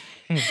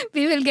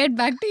 We will get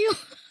back to you.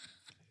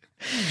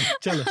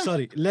 Chalo,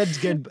 sorry. Let's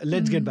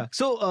get back.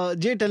 So,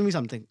 Jay, tell me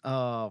something.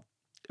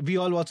 We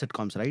all watch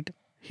sitcoms, right?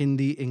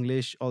 Hindi,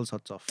 English, all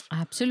sorts of.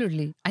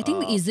 Absolutely. I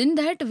think isn't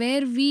that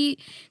where we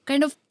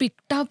kind of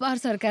picked up our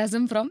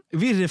sarcasm from?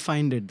 We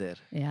refined it there.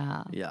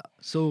 Yeah. Yeah.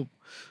 So,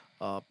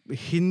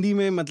 Hindi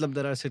mein, matlab,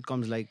 there are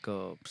sitcoms like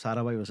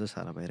Sarabhai versus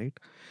Sarabhai, right?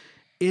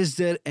 Is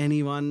there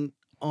anyone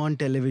on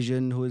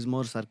television who is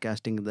more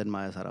sarcastic than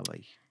Maya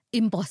Sarabhai?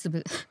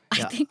 Impossible. I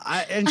Yeah. think.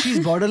 And she's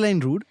borderline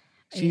rude.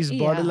 She's Yeah.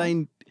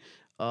 borderline.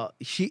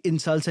 She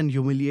insults and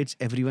humiliates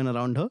everyone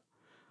around her.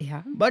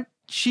 Yeah. But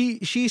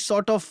she's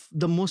sort of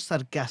the most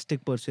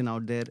sarcastic person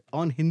out there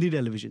on Hindi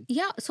television.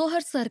 Yeah, so her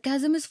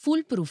sarcasm is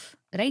foolproof,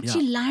 right? She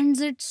Yeah. lands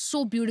it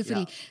so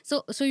beautifully.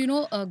 So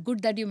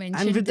good that you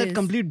mentioned And with that this.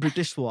 complete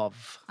British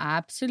suave.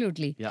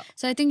 Absolutely. Yeah.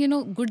 So I think,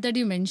 good that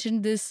you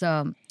mentioned this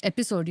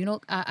episode.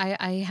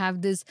 I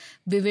have this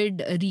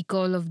vivid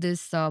recall of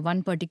this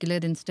one particular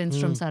instance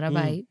from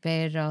Sarabhai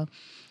where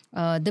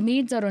the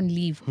maids are on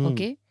leave,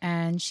 okay?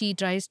 And she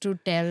tries to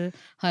tell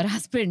her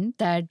husband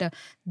that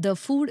the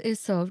food is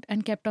served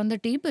and kept on the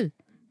table.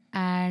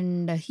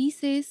 And he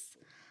says,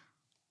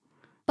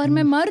 पर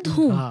मैं मर्द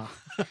हूँ.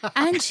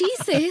 And she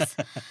says,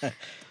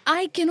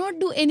 I cannot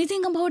do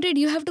anything about it.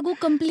 You have to go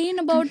complain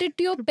about it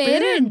to your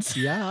parents.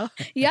 Yeah.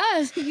 Yeah,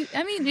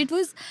 I mean, it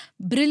was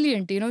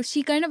brilliant.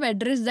 She kind of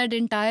addressed that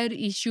entire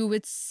issue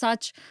with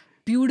such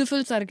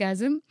beautiful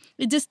sarcasm.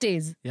 It just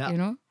stays.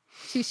 Yeah.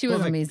 She was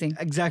Perfect. amazing.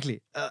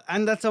 Exactly.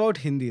 And that's about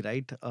Hindi,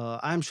 right?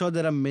 I'm sure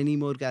there are many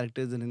more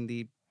characters in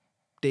Hindi.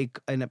 Take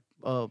a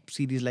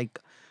series like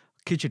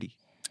Khichdi,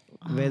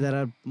 where there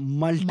are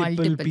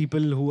multiple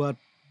people who are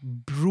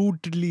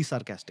brutally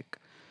sarcastic.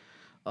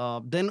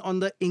 Then on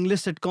the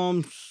English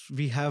sitcoms,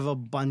 we have a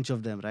bunch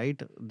of them,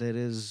 right? There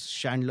is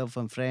Chandler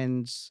from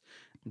Friends.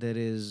 There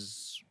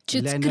is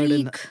Schitt's Leonard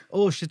and Creek.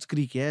 Schitt's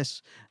Creek,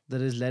 yes.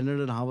 There is Leonard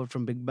and Howard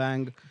from Big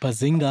Bang.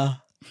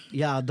 Bazinga.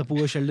 Yeah, the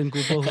poor Sheldon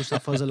Cooper who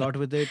suffers a lot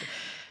with it.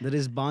 There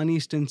is Barney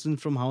Stinson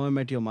from How I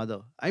Met Your Mother.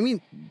 I mean,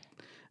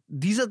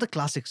 these are the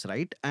classics,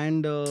 right?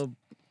 And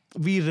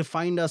we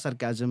refined our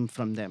sarcasm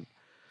from them.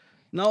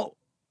 Now,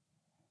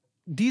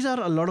 these are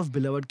a lot of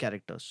beloved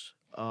characters.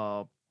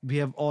 We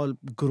have all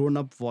grown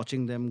up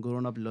watching them,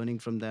 grown up learning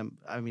from them.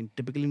 I mean,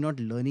 typically not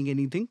learning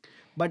anything,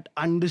 but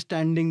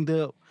understanding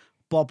the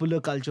popular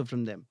culture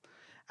from them.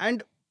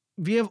 And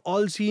we have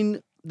all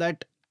seen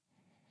that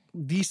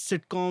these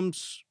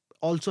sitcoms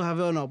also have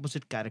an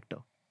opposite character.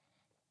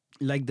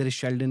 Like there is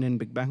Sheldon in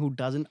Big Bang who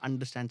doesn't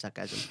understand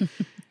sarcasm.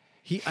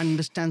 He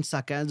understands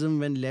sarcasm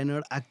when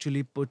Leonard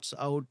actually puts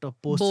out a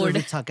poster Board.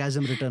 with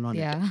sarcasm written on it.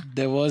 Yeah.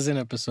 There was an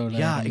episode. I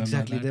Yeah, remember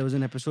exactly. that. There was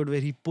an episode where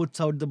he puts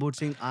out the board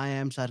saying, I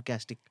am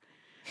sarcastic.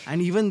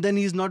 And even then,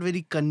 he's not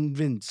very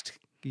convinced.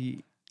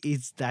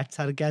 Is that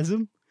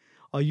sarcasm?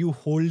 Or you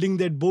holding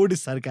that board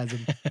is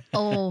sarcasm?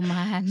 Oh,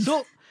 man.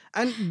 So,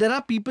 and there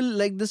are people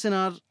like this in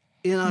our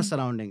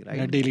surrounding, In our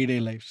right? daily day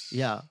lives.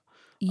 Yeah.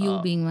 You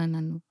being one,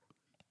 Anu.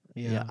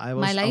 Yeah. I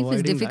was My life is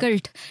avoiding that.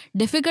 difficult.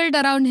 Difficult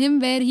around him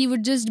where he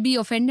would just be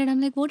offended. I'm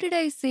like, what did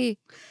I say?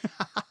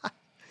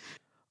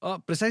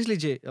 Precisely,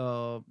 Jay.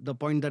 The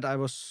point that I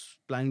was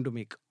planning to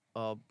make.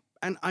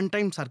 An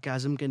untimed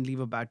sarcasm can leave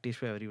a bad taste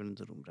for everyone in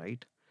the room,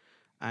 right?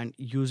 And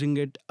using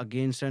it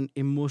against an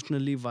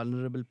emotionally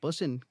vulnerable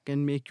person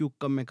can make you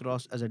come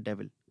across as a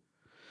devil.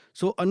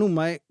 So, Anu,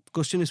 my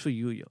question is for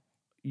you here.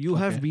 You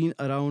have Okay. been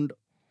around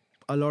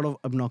a lot of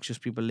obnoxious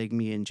people like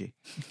me and Jay.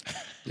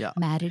 Yeah.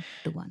 Married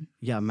to one.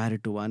 Yeah,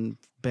 married to one.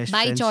 Best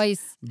By friends.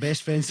 choice.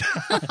 Best friends.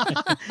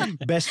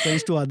 Best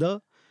friends to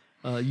other.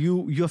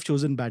 You have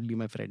chosen badly,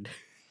 my friend.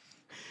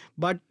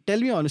 But tell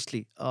me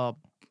honestly,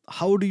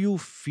 how do you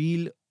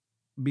feel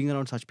being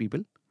around such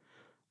people?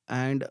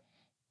 And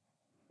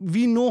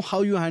we know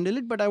how you handle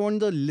it, but I want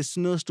the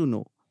listeners to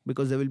know,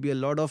 because there will be a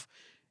lot of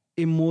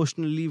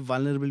emotionally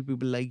vulnerable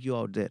people like you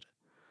out there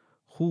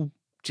who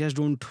just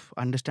don't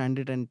understand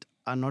it and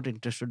are not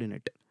interested in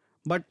it.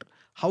 But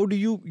how do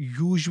you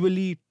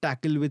usually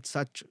tackle with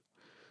such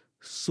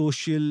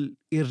social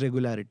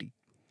irregularity?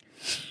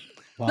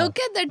 Wow. Look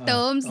at the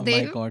terms, Oh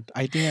Dave. my god.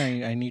 I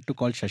think I need to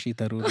call Shashi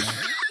Tharoor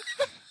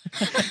now.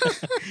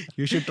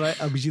 You should try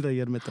Abhijit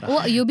Iyer Mitra.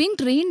 Oh, you're being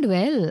trained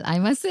well, I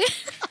must say.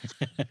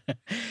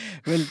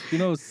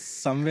 Well,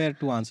 somewhere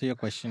to answer your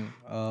question,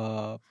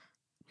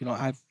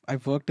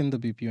 I've worked in the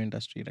BPO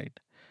industry, right?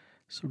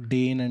 So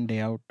day in and day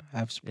out,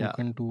 I've Yeah.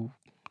 spoken to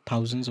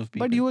thousands of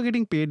people. But you were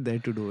getting paid there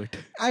to do it.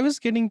 I was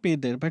getting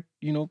paid there, but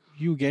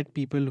you get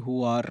people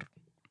who are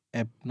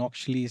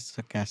obnoxiously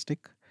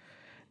sarcastic,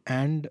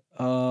 and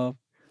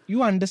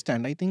you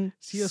understand. I think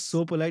See, you're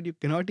so polite, you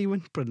cannot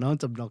even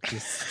pronounce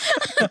obnoxious.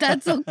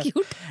 That's so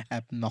cute.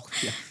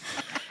 obnoxious,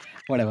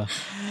 whatever.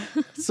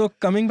 So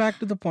coming back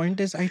to the point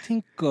is, I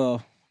think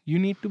you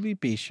need to be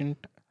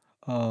patient.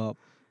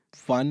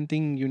 One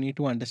thing you need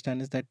to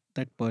understand is that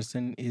that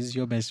person is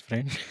your best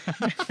friend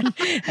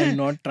and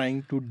not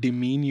trying to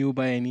demean you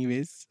by any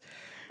ways.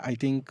 I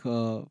think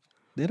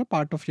they're a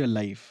part of your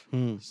life.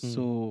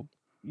 So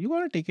you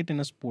gotta take it in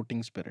a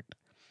sporting spirit.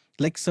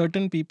 Like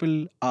certain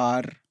people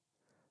are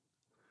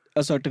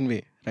a certain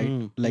way,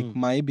 right? Like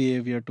my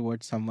behavior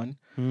towards someone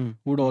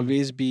would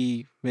always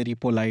be very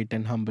polite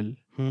and humble.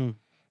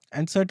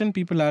 And certain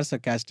people are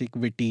sarcastic,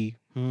 witty,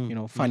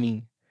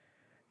 funny.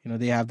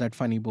 They have that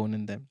funny bone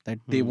in them that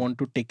they want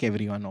to tick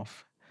everyone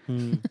off.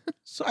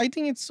 So I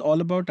think it's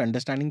all about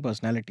understanding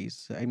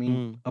personalities. I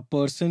mean, a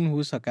person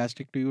who's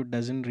sarcastic to you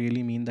doesn't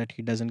really mean that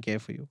he doesn't care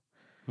for you.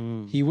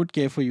 He would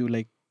care for you.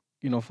 Like,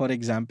 for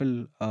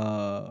example,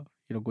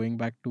 going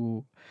back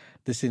to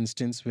this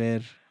instance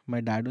where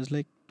my dad was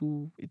like,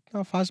 "तू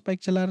इतना fast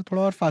bike चला रहा,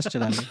 थोड़ा और fast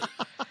चला ले."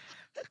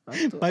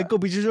 Bike को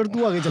पीछे छोड़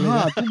तू आगे चले जा.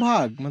 हाँ, तू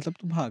भाग, मतलब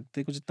तू भाग,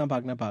 तेरे को जितना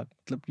भागना भाग.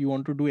 मतलब you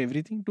want to do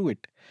everything, do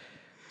it.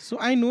 So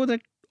I know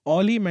that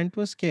all he meant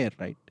was care,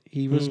 right?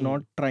 He was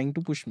not trying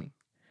to push me.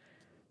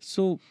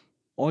 So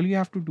all you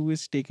have to do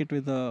is take it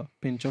with a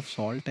pinch of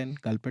salt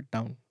and gulp it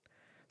down.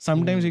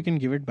 Sometimes you can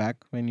give it back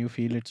when you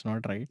feel it's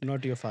not right.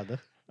 Not your father.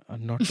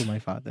 Not to my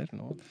father,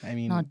 no. I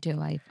mean, Not your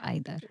wife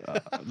either.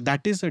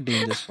 that is a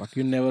dangerous spot.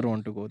 You never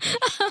want to go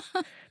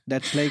there.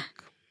 That's like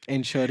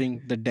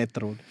ensuring the death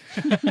road.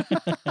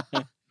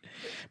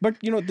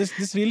 But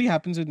this really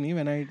happens with me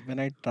when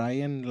I try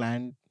and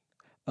land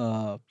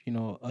a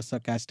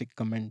sarcastic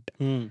comment.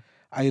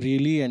 I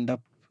really end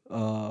up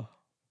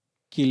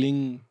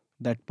killing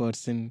that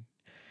person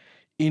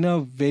in a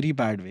very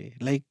bad way.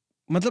 Like,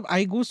 matlab,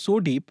 I go so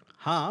deep.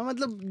 हाँ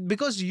मतलब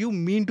because you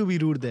mean to be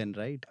rude then,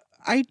 right?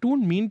 I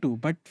don't mean to,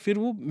 but फिर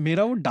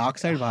मेरा वो dark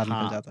side बाहर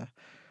निकल जाता है.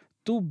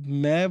 तो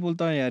मैं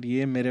बोलता हूँ यार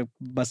ये मेरे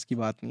बस की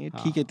बात नहीं है.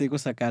 ठीक है, तेरे को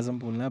sarcasm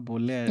बोलना है,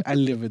 बोल ले.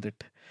 I'll live with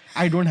it.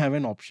 I don't have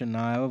an option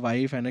now. I have a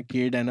wife and a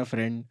kid and a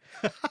friend.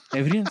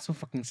 Everyone's so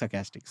fucking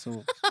sarcastic.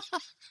 So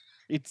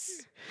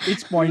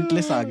it's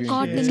pointless arguing.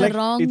 Caught It's in the like-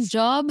 wrong it's-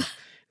 job.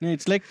 No,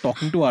 it's like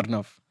talking to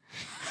Arnav.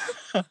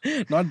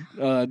 Not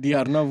the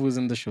Arnav who's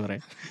in the show,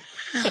 right?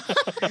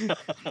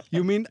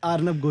 You mean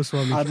Arnab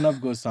Goswami? Arnav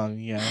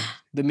Goswami, yeah.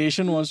 The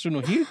nation wants to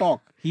know. He'll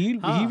talk. He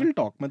will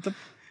talk. मतलब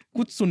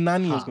कुछ सुनना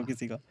नहीं है उसको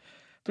किसी का.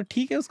 तो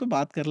ठीक है, उसको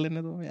बात कर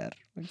लेने दो यार.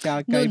 क्या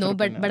No, ही no, फर्क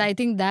but पड़ना but है. I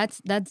think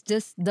that's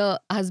just the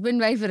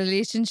husband-wife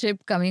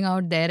relationship coming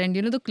out there,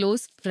 and the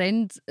close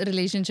friends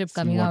relationship See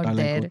coming what out all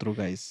I there. go through,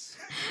 guys.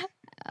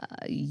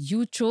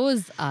 You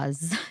chose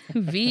us.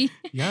 we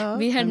Yeah,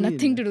 we had I mean,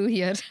 nothing to do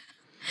here.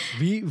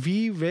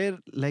 We were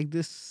like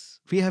this.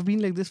 We have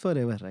been like this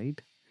forever,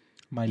 right?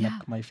 My Yeah.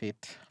 luck, my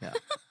faith. Yeah.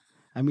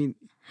 I mean,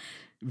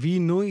 we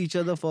know each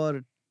other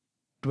for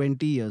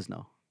 20 years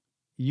now.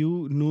 You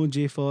know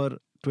Jay for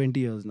 20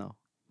 years now.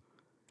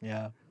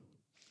 Yeah.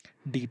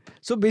 Deep.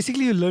 So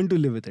basically, you learn to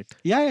live with it.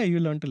 Yeah, you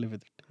learn to live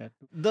with it.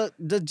 Yeah.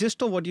 The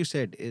gist of what you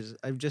said is,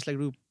 I'd just like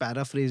to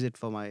paraphrase it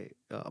for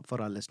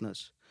for our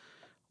listeners.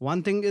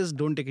 One thing is,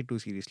 don't take it too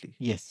seriously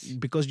Yes.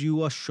 because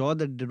you are sure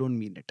that they don't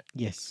mean it.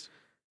 Yes.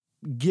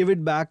 Give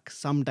it back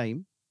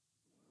sometime.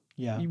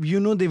 Yeah. You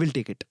know they will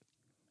take it.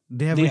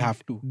 They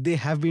have to. They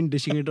have been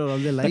dishing it all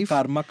their The life.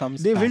 karma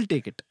comes They back. will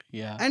take it.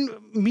 Yeah. And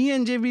me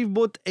and Jay, we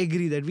both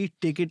agree that we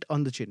take it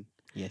on the chin.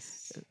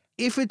 Yes.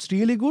 If it's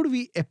really good,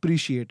 we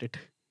appreciate it.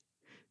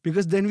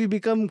 Because then we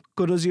become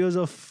connoisseurs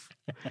of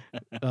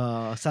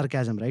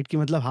sarcasm, right? कि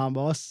मतलब हाँ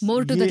boss.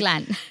 More to the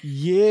clan.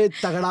 ये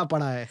तगड़ा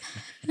पड़ा है.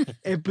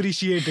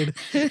 Appreciated.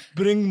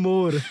 Bring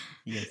more.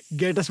 Yes.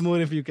 Get us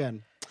more if you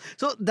can.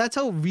 So that's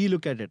how we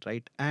look at it,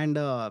 right? And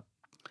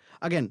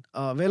again,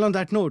 well, on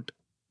that note,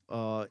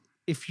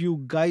 if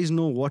you guys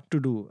know what to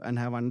do and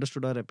have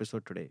understood our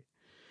episode today,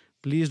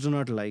 please do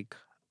not like.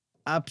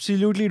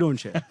 Absolutely don't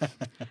share.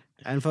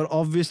 And for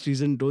obvious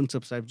reason, don't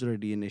subscribe to the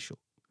DNA show.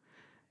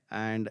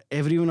 And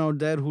everyone out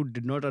there who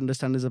did not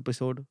understand this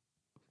episode,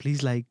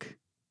 please like,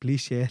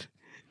 please share,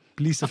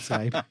 please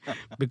subscribe,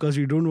 because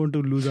we don't want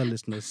to lose our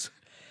listeners.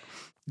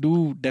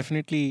 Do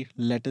definitely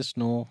let us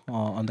know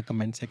on the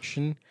comment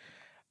section.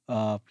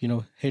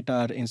 Hit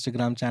our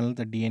Instagram channel,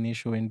 the DNA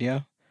Show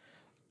India.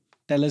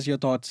 Tell us your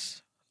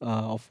thoughts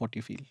of what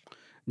you feel.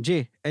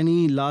 Jay,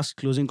 any last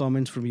closing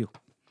comments from you?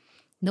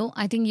 No,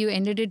 I think you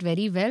ended it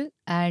very well.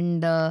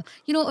 And, a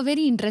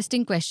very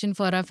interesting question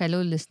for our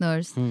fellow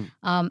listeners.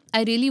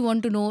 I really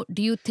want to know,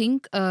 do you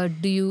think,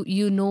 do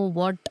you know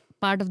what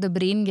part of the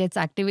brain gets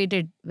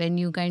activated when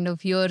you kind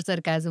of hear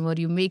sarcasm or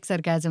you make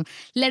sarcasm?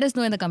 Let us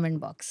know in the comment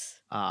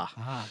box. Nice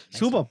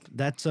Superb.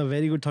 That's a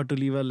very good thought to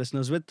leave our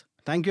listeners with.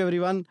 Thank you,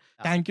 everyone.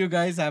 Thank you,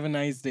 guys. Have a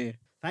nice day.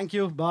 Thank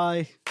you.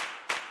 Bye.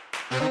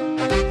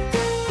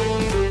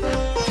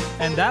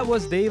 And that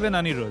was Dave and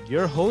Anirudh,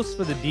 your hosts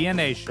for the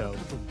DNA Show.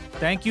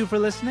 Thank you for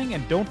listening,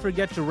 and don't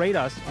forget to rate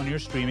us on your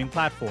streaming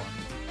platform.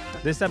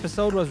 This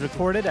episode was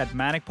recorded at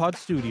Manic Pod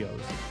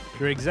Studios.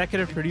 Your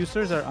executive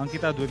producers are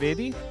Ankita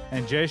Dwivedi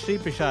and Jayashree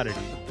Pisharadi,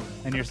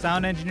 and your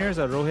sound engineers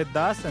are Rohit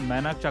Das and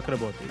Manak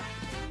Chakraborty.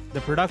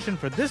 The production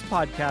for this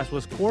podcast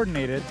was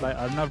coordinated by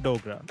Arnav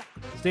Dogra.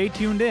 Stay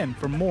tuned in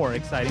for more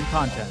exciting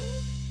content.